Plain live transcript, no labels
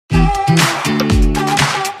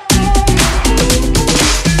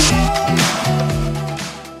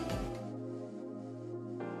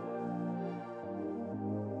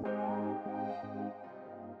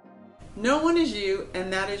is you,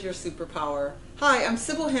 and that is your superpower. Hi, I'm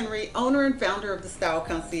Sybil Henry, owner and founder of the Style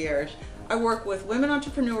Concierge. I work with women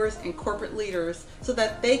entrepreneurs and corporate leaders so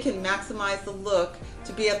that they can maximize the look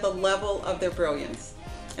to be at the level of their brilliance.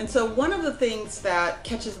 And so one of the things that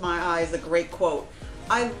catches my eye is a great quote.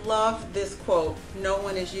 I love this quote, "No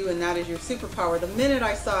one is you and that is your superpower." The minute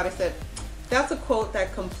I saw it, I said, that's a quote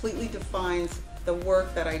that completely defines the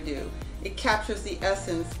work that I do. It captures the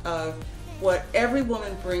essence of what every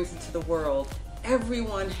woman brings into the world.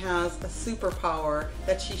 Everyone has a superpower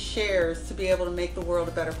that she shares to be able to make the world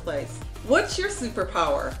a better place. What's your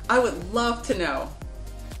superpower? I would love to know.